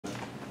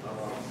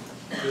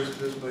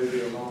this may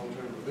be a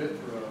long-term event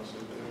for us,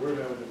 and we're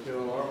having to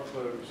tell our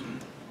folks,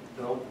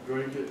 don't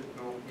drink it,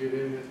 don't get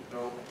in it,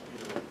 don't,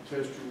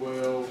 test your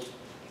wells,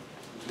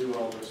 do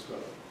all this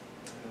stuff.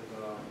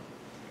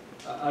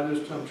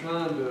 And I'm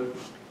trying to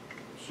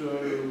show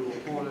or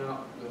point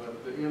out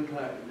the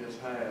impact that this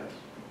has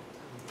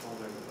on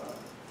everybody.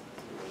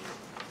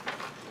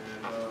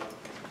 And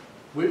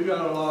we've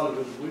got a lot of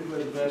it, we've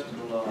invested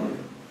a lot of it.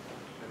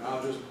 And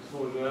I'll just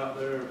put it out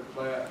there and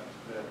flat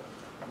that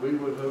we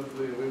would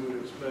hopefully, we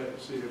would expect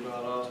the city of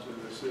Valdosta to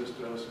assist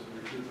us in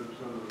recouping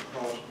some of the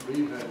costs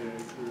we've had to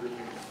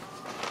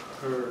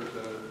incur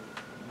to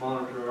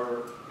monitor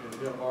and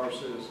help our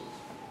citizens.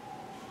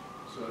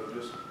 So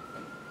just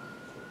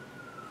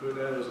put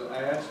that as an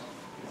ask,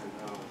 and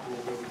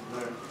we'll go from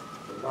there.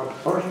 About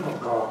personal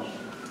costs.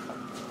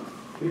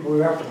 People who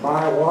have to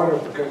buy water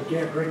because they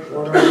can't drink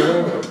water on the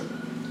river.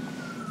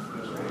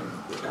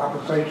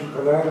 Compensation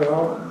for that at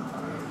all?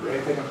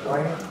 Anything in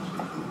plan?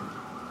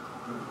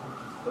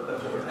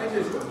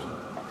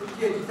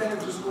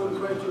 Just one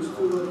question,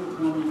 still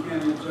when we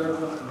can observe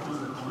on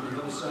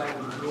the other side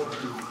of the door to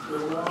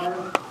water.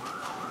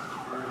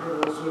 I heard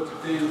all sorts of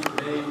things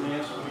today and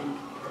last week,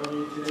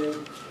 earlier today.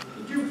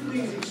 Could you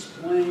please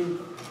explain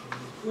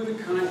who the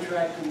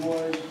contractor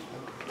was,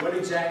 what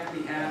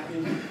exactly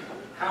happened,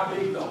 how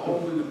big the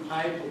hole in the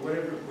pipe or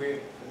whatever, where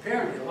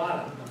apparently a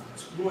lot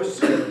of more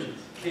sewage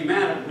came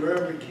out of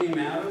wherever it came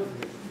out of.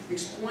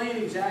 Explain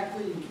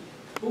exactly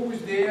who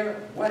was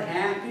there, what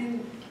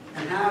happened,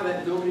 and how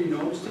that nobody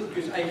noticed it.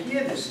 Because I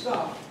hear this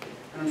stuff,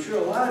 and I'm sure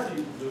a lot of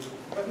people do,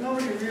 but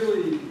nobody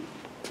really,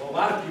 well, a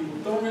lot of people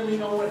don't really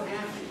know what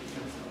happened.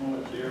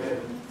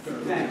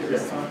 Thank you.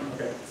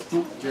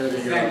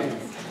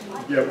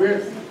 Yeah,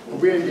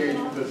 we're engaged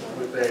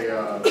with a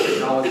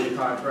technology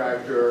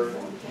contractor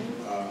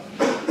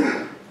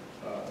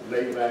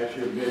late last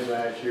year, mid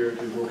last year,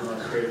 to work on our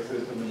SCADA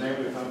system. The name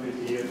of the company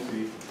is ENC,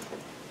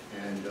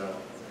 and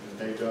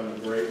they've done a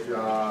great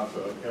job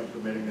of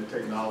implementing the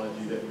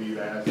technology that we've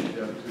asked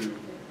them to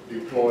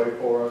deploy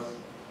for us.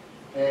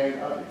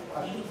 And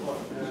I should want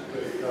to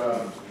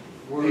ask,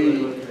 we're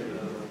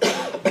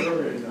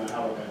in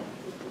Alabama,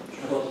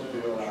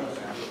 Charlottesville,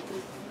 Alabama.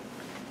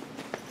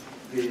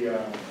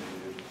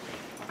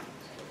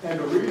 And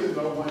the reason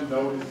no one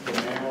noticed the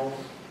manhole,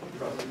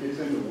 because it's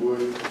in the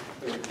woods,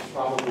 it's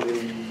probably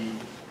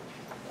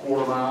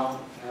quarter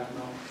mile, half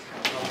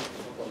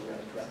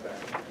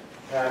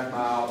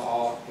mile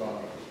off.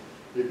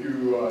 If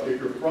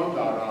you're from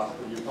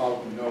Valdosta, you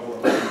probably know where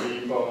Home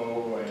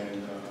Depot and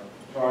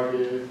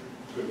Target is.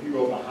 So if you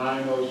go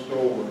behind those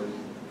stores,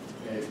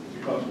 it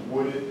becomes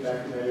wooded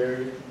back in the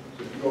area.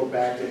 So if you go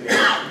back in there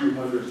a few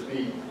hundred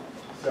feet,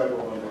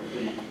 several hundred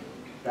feet,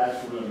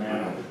 that's where the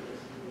manhole is.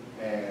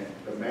 And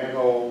the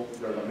manhole,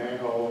 there's a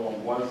manhole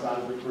on one side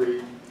of the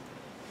creek,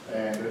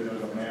 and then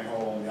there's a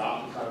manhole on the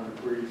opposite side of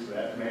the creek. So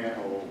that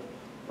manhole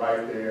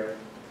right there,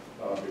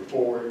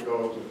 before it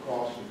goes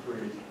across the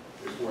creek,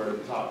 is where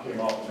the top came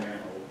off the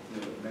manhole,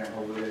 the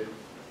manhole lid,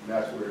 and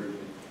that's where it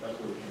came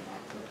out.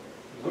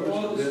 So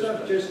all the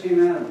stuff just came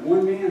out of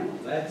one manhole.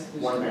 That's the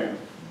one manhole.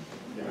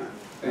 Yeah.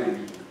 Thank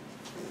you.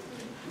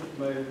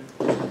 Mayor,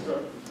 Sir.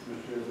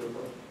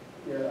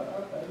 yeah,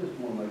 I just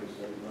want to make a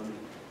statement.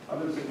 I've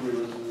been sitting here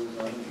listening to this.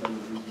 I've been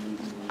coming to these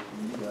meetings with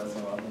you guys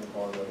know I've been a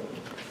part of it.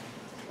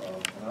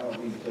 And I don't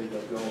mean to take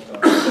up y'all's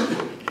time.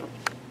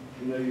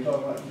 You're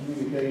talking about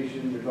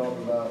communication, you're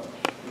talking about,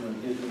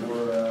 getting the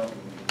word out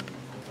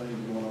and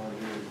things going on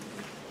here.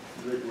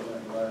 Rick was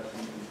at the last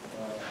meeting,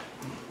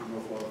 we go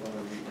far from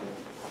the meeting.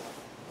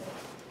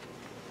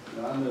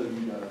 Now, I know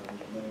you guys,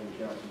 Mr. Mayor and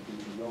council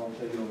people, y'all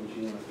take it on what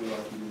you want to feel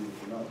like you do, but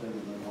you're not taking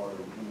it no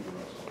harder than any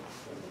of us.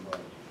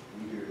 Everybody.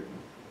 We hear it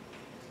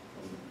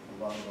from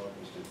a lot of our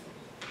constituents.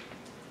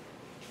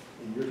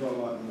 And you're talking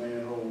about the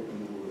manhole in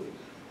the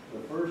woods. The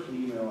first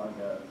email I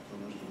got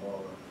from Mr.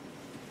 Barber,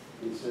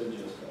 it said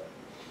just that.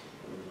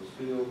 There was a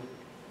spill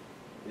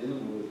in the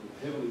woods,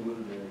 heavily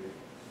wooded area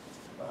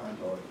behind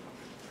Target.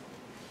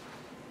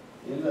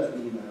 In that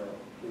email,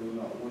 there was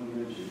not one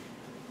mention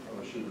of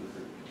a sugar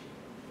creek.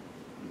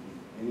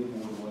 Any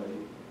waterway,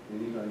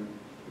 anything,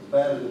 as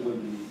bad as it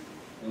would be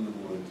in the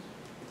woods.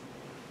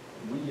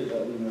 And we get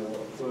that email,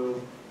 what,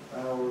 12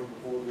 hours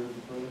before this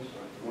is finished,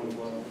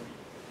 24 hours.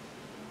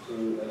 So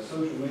as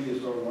social media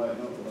started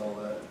lighting up with all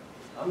that,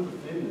 I'm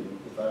defending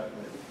the fact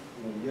that,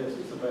 yes,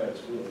 it's a bad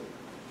spill,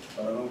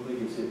 but I don't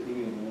think it's hit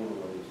any of the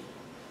waterways,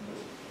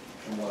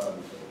 from what I've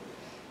been told.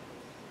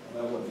 And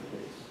that wasn't the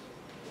case.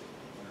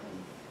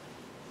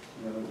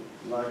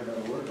 Like I got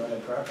to work, I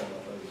had crap on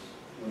my face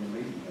when the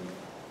meeting came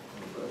out, on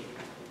the pressure.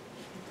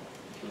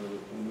 So,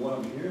 and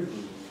what I'm hearing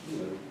from,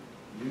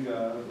 you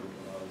guys, and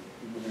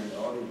people here in the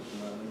audience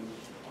tonight,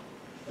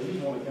 they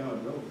just want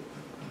accountability.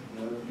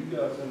 You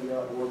guys send a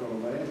guy to work on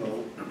a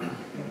manhole,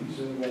 you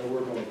send a guy to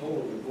work on a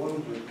toilet with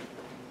one drink.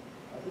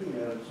 I think we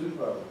had a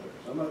supervisor there.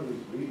 Somebody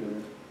needs to be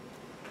there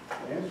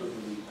to answer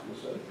for these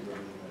mistakes that are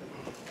being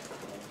made.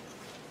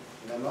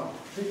 And I'm not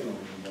picking on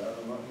you guys,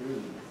 I'm not here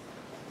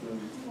to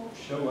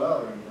show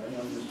out or anything,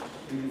 I'm just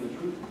speaking the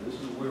truth. This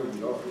is where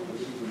we are,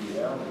 this is the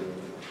reality of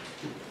it.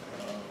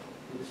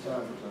 It's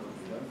time for something to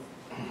be done.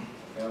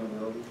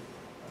 Accountability.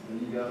 I know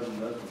you guys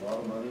invest a lot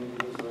of money into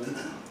this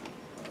thing.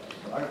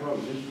 I can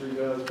probably just three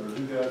guys, or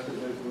two guys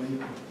sitting next to me,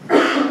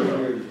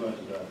 scared as much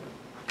as I do.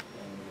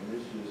 And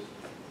it's just,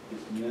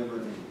 it's never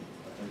ending,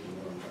 I think is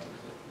what I'm trying to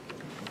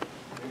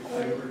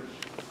say.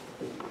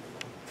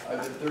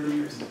 I've been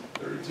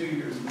 32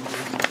 years in the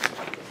business,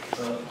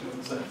 doing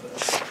the same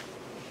thing.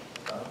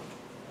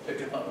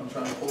 Picking up and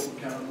trying to hold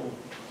accountable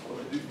what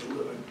I do for a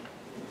living.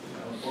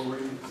 For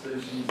radio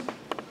stations,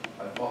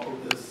 I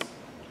followed this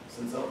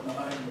since '09,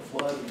 the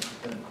flood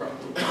and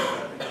crumbled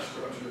that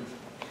infrastructure.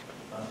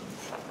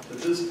 To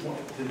this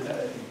point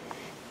today,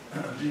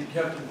 being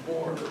kept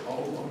informed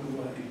all along the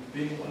way,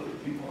 being one of the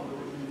people on the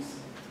release,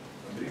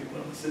 being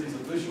one of the city's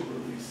official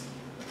release,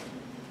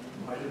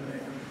 my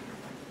demand.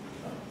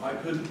 I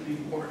couldn't be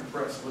more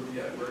impressed with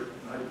the effort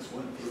I just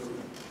went through.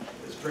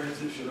 This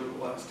transition over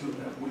the last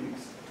 2.5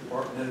 weeks,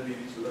 department head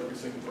meetings with every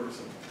single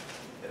person.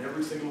 And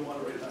every single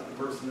one right now, the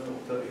personnel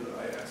will tell you that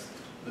I asked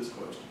this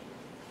question.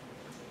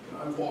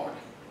 Can I walk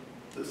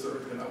this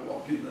earth? Can I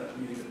walk into that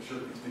meeting and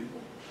assure these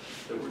people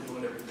that we're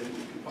doing everything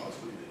we could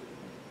possibly do?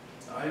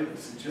 I even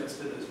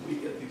suggested as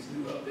we get these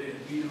new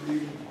updated meter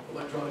reading,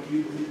 electronic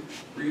meter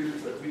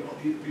readers, that we don't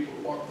need people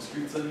to walk the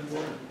streets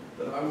anymore,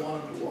 that I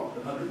want them to walk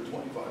the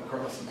 125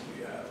 crossings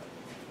we have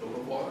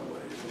over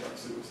waterways with our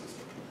sewer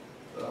system.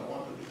 That I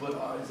want them to put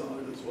eyes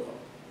on it as well.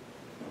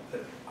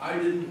 That I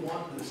didn't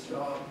want this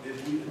job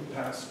if we didn't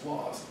pass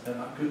SWOS,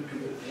 and I couldn't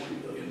commit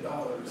 $40 million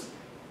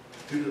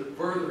to the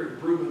further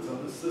improvements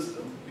on the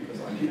system, because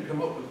I can't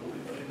come up with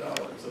 $40 million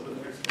over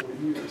the next 4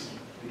 years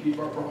to keep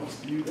our promise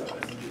to you guys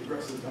and the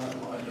aggressive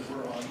timeline that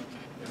we're on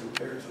in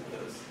repairs of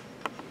this.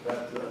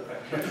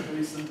 That catch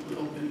basin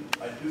will be,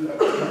 I do have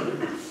to cover.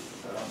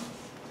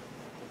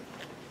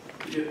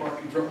 To get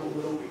Mark in trouble a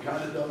little, we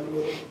kind of dug a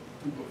little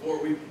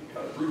before we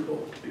got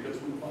approval,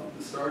 because we wanted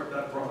to start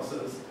that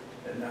process,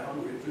 and now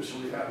we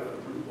officially have that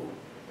approval,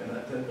 and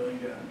that 10 million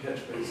gallon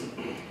catch basin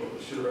will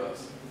assure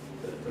us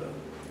that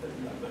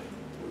nothing.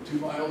 We're 2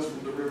 miles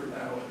from the river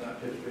now, and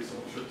that catch basin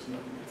will assure us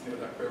nothing gets near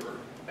that river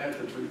at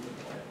the treatment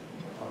plant.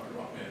 We're talking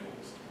about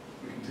manholes.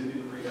 We continue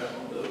to rehab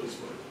on those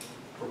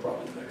for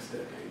probably the next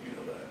decade. You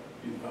know that.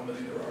 You know how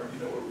many there are. You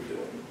know what we're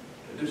doing.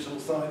 Additional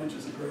signage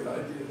is a great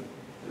idea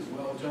as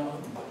well,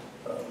 John.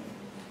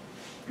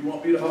 You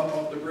want me to hop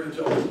off the bridge?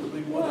 I'll do the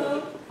big one.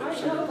 Well, I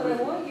know, but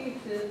I want you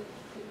to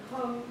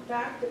come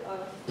back to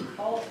us,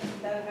 all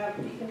that have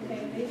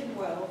decontaminated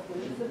wells,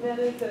 when this event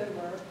is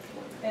over,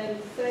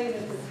 and say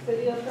that the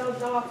city of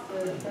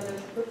Valdosta is going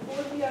to put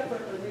forth the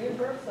effort to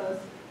reimburse us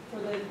for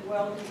the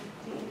well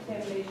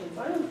decontaminations.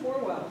 I own 4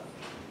 wells,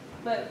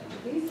 but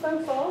these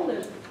folks all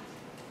live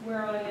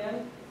where I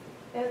am,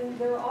 and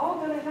they're all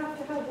going to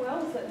have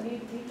wells that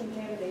need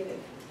decontaminated.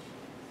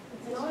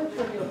 It's not a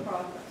trivial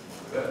process.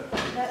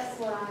 That's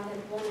what I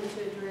had wanted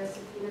to address a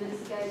few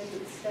minutes ago, to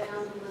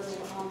expound a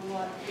little on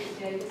what Ms.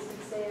 Davis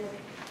had said.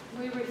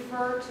 We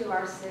refer to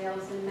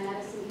ourselves in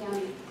Madison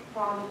County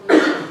probably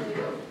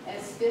too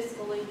as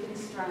fiscally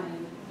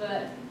constrained,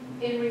 but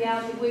in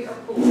reality we are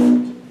poor.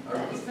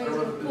 That just means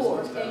we're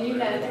poor, and you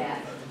know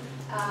that.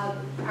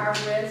 Our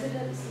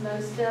residents,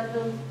 most of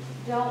them,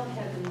 don't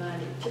have the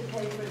money to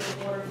pay for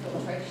the water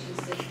filtration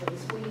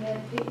systems. We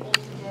had people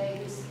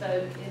today who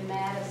spoke in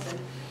Madison.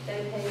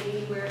 They pay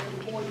anywhere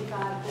from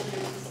 $4,500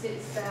 to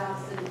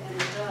 $6,000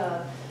 and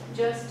above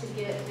just to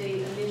get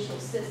the initial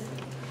system.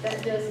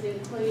 That doesn't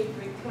include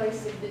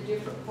replacing the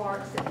different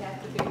parts that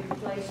have to be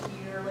replaced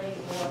yearly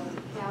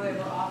or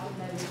however often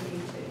they would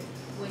need to.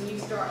 When you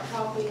start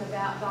talking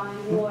about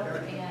buying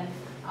water, and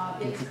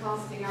it's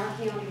costing our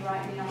county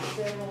right now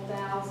several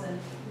thousand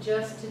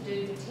just to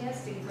do the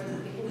testing for the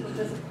vehicle,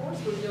 because of course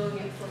we're doing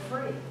it for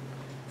free.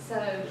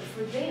 So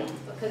for them,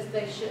 because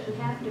they shouldn't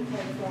have to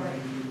pay for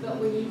it. But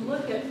when you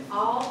look at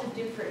all the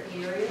different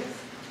areas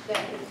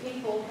that the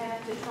people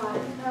have to try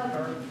to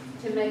cover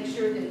to make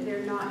sure that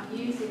they're not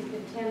using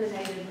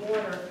contaminated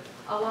water,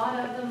 a lot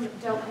of them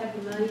don't have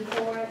the money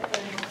for it,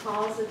 and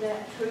because of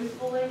that,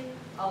 truthfully,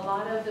 a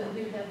lot of them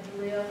who have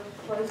lived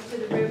close to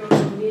the river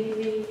for many,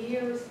 many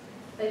years,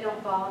 they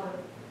don't bother.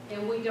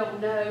 And we don't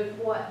know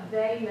what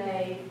they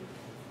may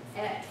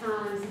at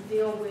times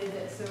deal with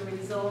as a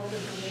result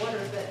of the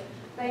water, but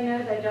they know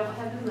they don't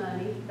have the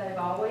money. They've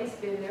always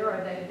been there,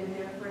 or they've been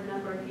there for a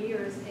number of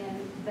years,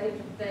 and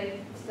they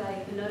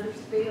say another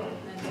spill,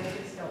 and they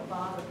just don't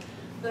bother.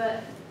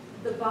 But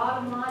the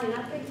bottom line, and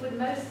I think with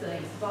most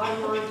things,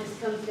 bottom line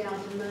just comes down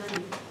to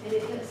money, and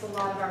it hits a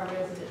lot of our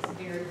residents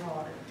very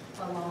hard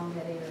along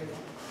that area.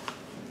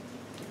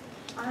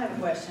 I have a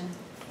question.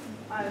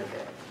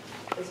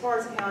 As far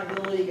as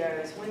accountability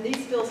goes, when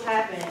these spills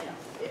happen,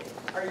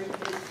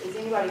 is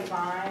anybody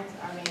fined?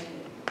 I mean,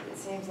 it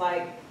seems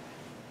like,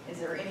 is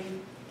there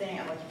anything,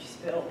 like if you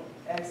spill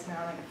X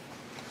amount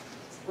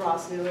of raw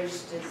sewage,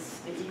 does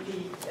the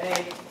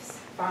EPA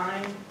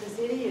fine the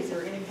city? Is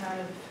there any kind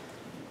of...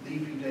 The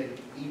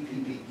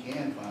EPD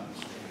can fine the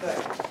city.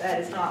 But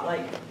that is not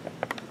like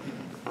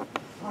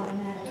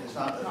automatic. It's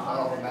not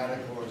automatic,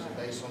 or is it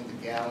based on the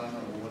gallon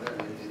or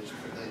whatever it is,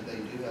 but they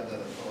do have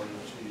that authority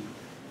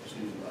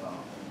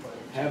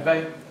to Have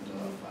they?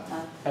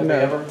 fine. Have they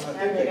ever?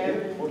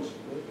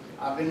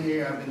 I've been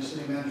here, I've been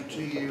city manager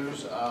 2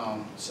 years,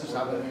 since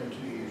I've been here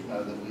 2 years,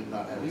 know that we've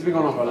not had. It's been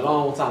going on for a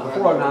long time.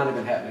 Before '09 had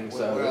been happening,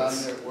 so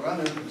it's. We're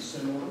under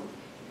consent order,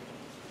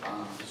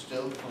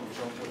 still with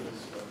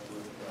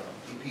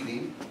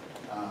EPD,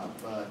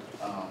 but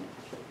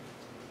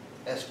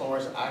as far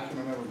as I can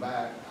remember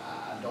back,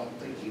 I don't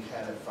think we've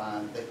had a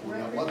fine.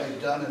 What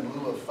they've done in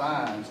lieu of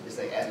fines is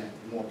they added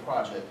more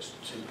projects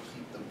to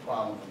keep the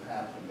problem from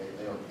happening.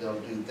 They'll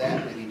do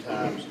that many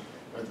times,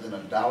 rather than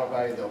a dollar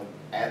value, they'll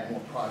add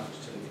more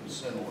projects to the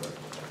consent order.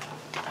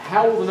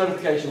 How will the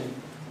notification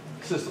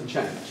system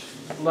change?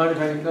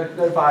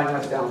 Notifying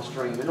us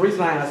downstream. And the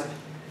reason I asked,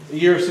 a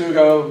year or two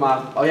ago,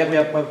 we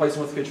have a place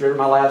in West River.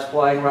 My lad's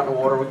playing around the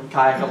water. We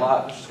kayak a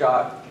lot,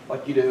 Scott,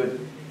 like you do,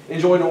 and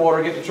enjoy the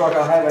water. Get the truck.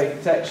 I'll have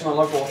a text from a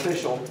local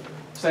official.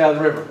 Stay out of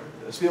the river.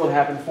 The spill had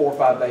happened 4 or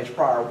 5 days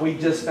prior. We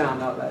just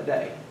found out that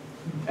day,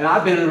 and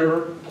I've been in the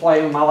river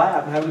playing with my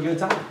lad and having a good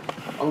time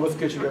on the West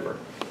River.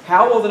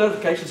 How will the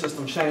notification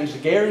system change to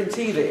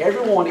guarantee that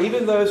everyone,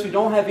 even those who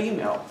don't have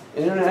email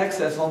and internet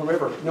access on the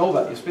river, know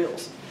about these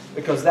spills?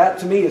 Because that,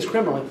 to me, is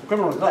criminal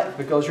neglect,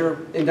 because you're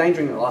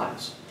endangering their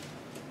lives.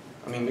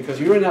 I mean, because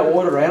you're in that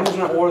water, animals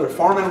are in that water, their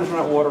farm animals are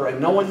in that water, and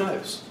no one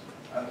knows.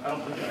 I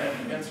don't think I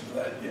have the answer to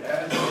that. You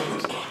add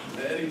things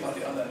to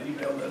anybody on that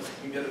email list.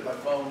 You can get it by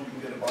phone, you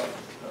can get it by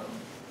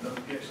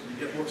notification.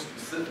 You get more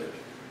specific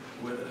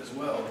with it as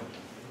well.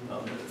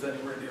 If it's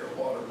anywhere near a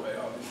waterway,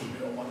 obviously we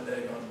don't want to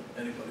egg on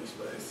anybody's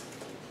face.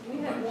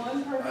 We had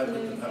one person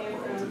in the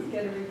campground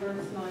get a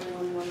reverse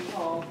 911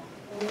 call,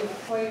 and we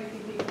have quite a few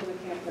people in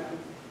the campground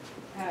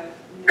have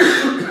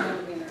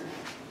no internet.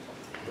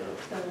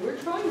 So we're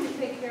trying to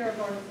take care of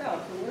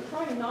ourselves, and we're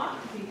trying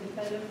not to be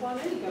dependent upon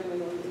any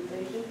government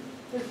organization,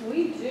 because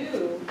we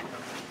do,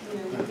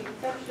 with the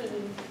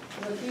exception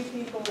of a few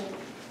people,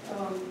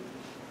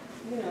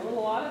 a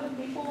lot of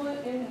the people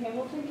in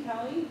Hamilton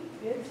County,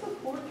 it's a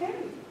poor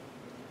county.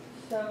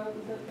 So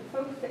the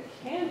folks that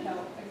can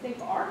help, I think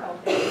are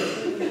helping, and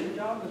doing a good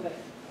job of it.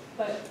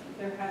 But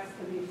there has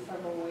to be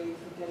several ways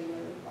of getting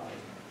notified.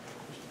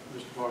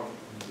 Mr. Parker,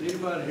 is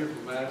anybody here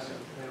from Madison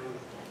County?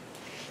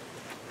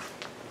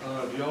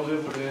 Do y'all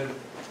live within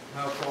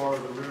how far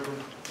of the river?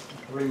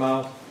 3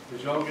 miles.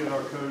 Did y'all get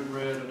our code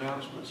red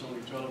announcements on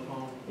your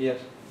telephone?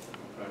 Yes.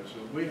 Okay, so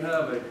we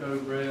have a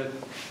code red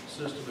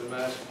system in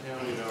Madison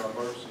County in our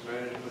emergency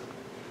management,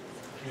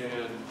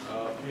 and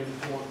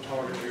pinpoint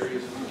target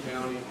areas in the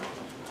county,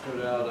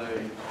 put out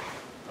a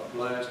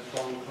blast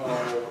phone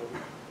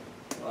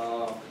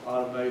call,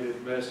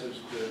 automated message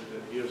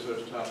that gives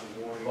those type of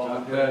warnings.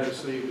 I'm glad to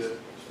see that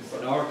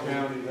in our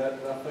county,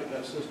 I think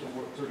that system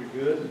worked pretty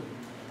good.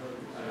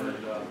 And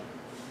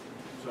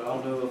so I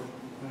don't know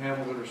if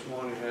Hamilton or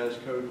Swanee has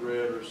code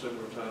red or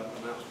similar type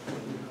of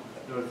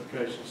announcement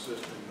notification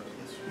system.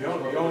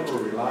 Y'all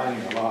are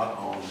relying a lot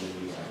on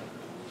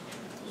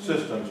the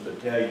systems to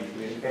tell you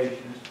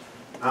communications.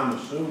 I'm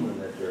assuming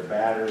that their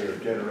battery or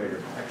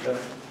generator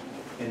backup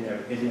in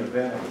the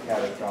event of a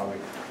catastrophic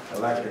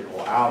electrical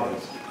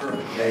outage,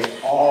 they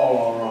all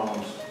are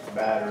on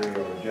battery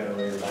or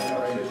generator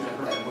backup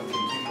system. And we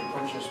continue to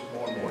purchase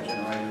more and more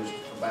generators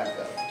for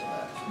backup to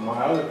that.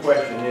 My other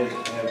question is,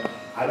 and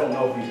I don't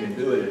know if you can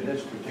do it in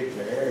this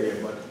particular area,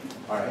 but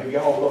have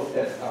y'all looked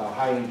at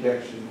high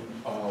injection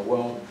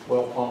well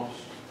pumps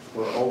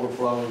for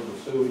overflows of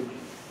sewage?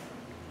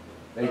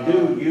 They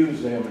do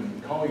use them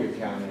in Collier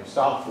County in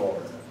South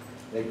Florida.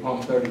 They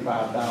pump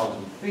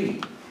 35,000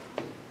 feet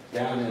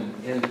down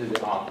into the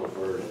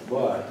aquifers,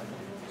 but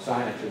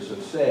scientists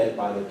have said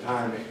by the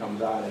time it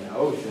comes out in the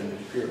ocean,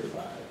 it's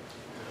purified.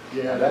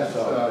 Yeah, that's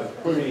a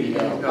pretty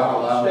not wild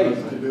allowed us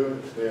statement. to do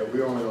it. Yeah,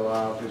 we only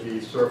allow to be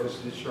surface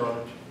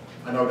discharge.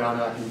 I know down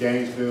like in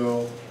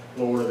Gainesville,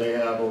 Florida, they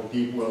have a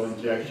deep well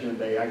injection.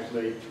 They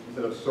actually,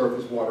 instead of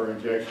surface water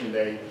injection,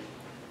 they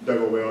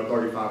dug a well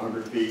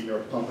 3,500 feet, and they're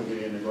pumping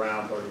it in the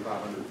ground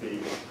 3,500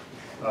 feet.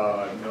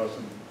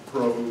 Some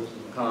pros,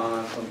 some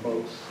cons. Some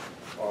folks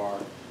are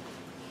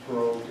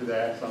pro to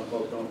that. Some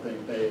folks don't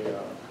think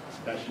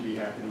that should be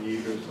happening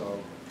either. So,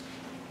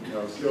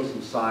 still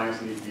some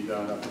science needs to be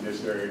done up in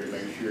this area to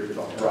make sure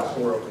because of our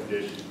soil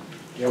conditions.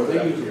 Yeah, well,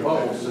 they use a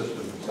bubble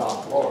system in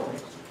South Florida.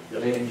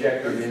 They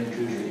inject it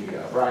into the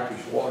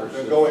brackish water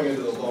They're system. going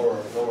into the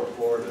lower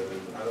Florida,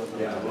 and I don't know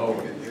Yeah, if lower.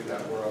 you can do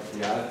that. We're up.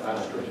 Yeah, I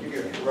don't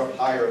If you're up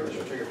higher in the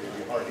certificate,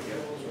 it'd be hard to get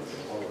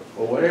lower.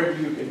 Well, whatever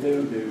you can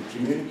do to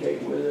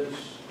communicate with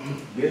us,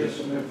 get us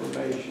some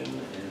information,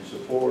 and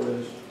support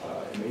us,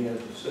 and me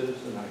as a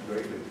citizen, I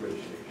greatly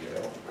appreciate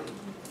your help.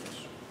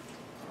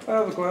 I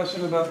have a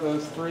question about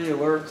those 3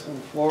 alerts in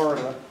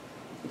Florida.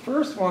 The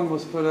first one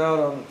was put out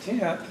on the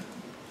 10th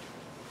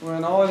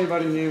when all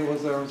anybody knew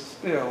was there was a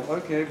spill.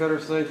 Okay, better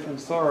safe than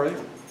sorry.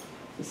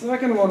 The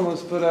second one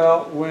was put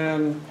out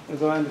when,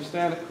 as I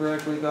understand it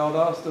correctly,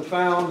 Valdosta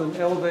found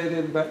an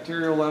elevated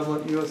bacterial level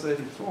at US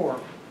 84.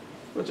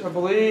 which I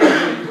believe we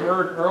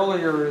heard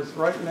earlier is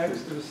right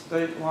next to the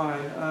state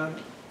line.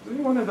 Does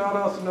anyone in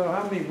Valdosta know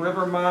how many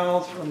river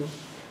miles from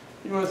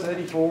US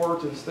 84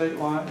 to the state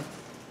line?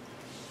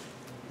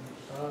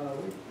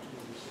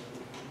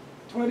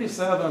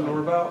 27, or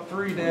about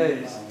 3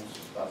 days.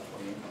 About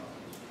 20 miles.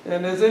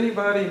 And is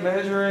anybody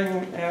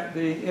measuring at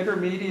the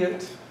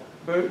intermediate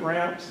boat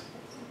ramps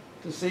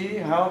to see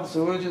how the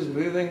sewage is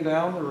moving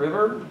down the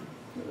river?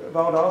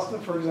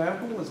 Valdosta, for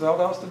example, is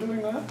Valdosta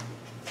doing that?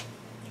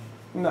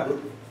 No.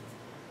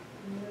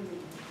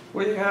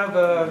 We have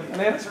an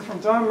answer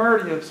from Tom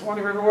Murdy of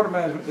Swanee River Water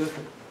Management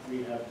District. We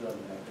have done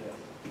that, yes.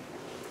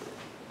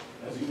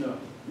 As you know.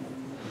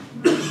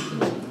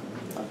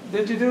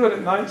 Did you do it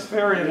at Knight's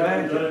Ferry in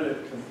Nankin?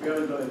 We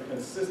haven't done it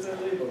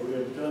consistently, but we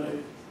have done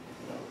it,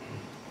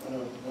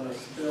 when a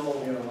spill,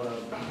 when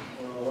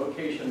a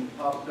location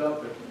popped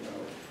up,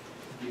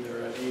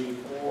 either at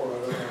 84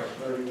 or at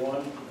 31,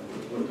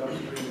 and we looked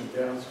upstream and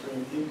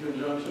downstream in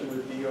conjunction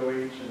with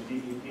DOH and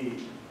DEP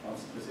on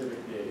specific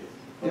days.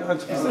 Yeah,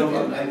 it's specific.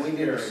 And we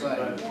did the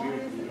same.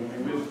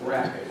 With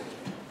rapid.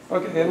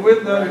 Okay, and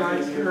with the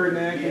Knight's Ferry,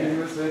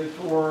 Nankin, US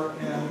 84,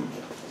 and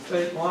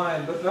state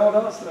line, but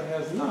Valdosta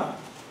has not.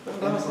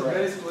 Valdosta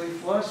basically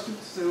flushed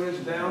its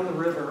sewage down the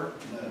river.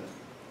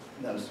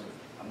 No, sir.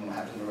 I'm gonna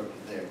have to interrupt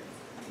you there.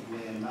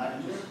 When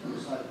I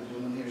just, like the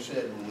gentleman here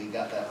said, when we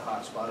got that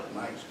hot spot at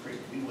Knight's Creek,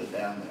 we went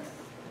down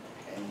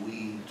there. And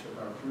we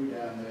took our crew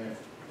down there.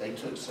 They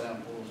took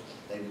samples.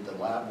 They did the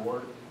lab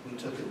work. We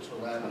took it to a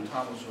lab in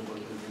Thomasville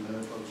because we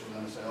know folks were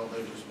gonna say, oh,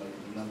 they're just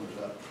making the numbers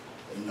up.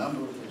 The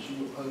numbers that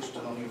you were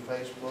posting on your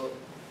Facebook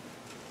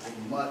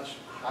were much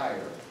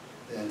higher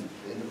than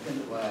the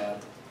independent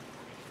lab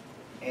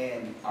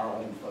and our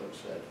own folks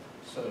said.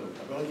 So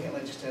I really can't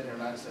let you stand there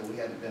and say we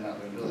haven't been out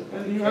there doing it.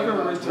 And do you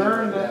ever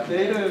return that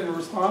data in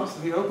response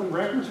to the open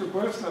records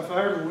request I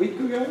fired a week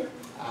ago?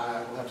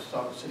 I will have to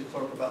talk to the city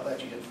clerk about that.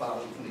 You didn't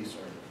file it with me, sir.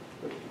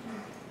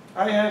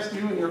 I asked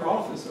you in your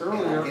office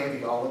earlier. And I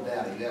gave you all the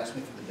data. You asked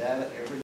me for the data every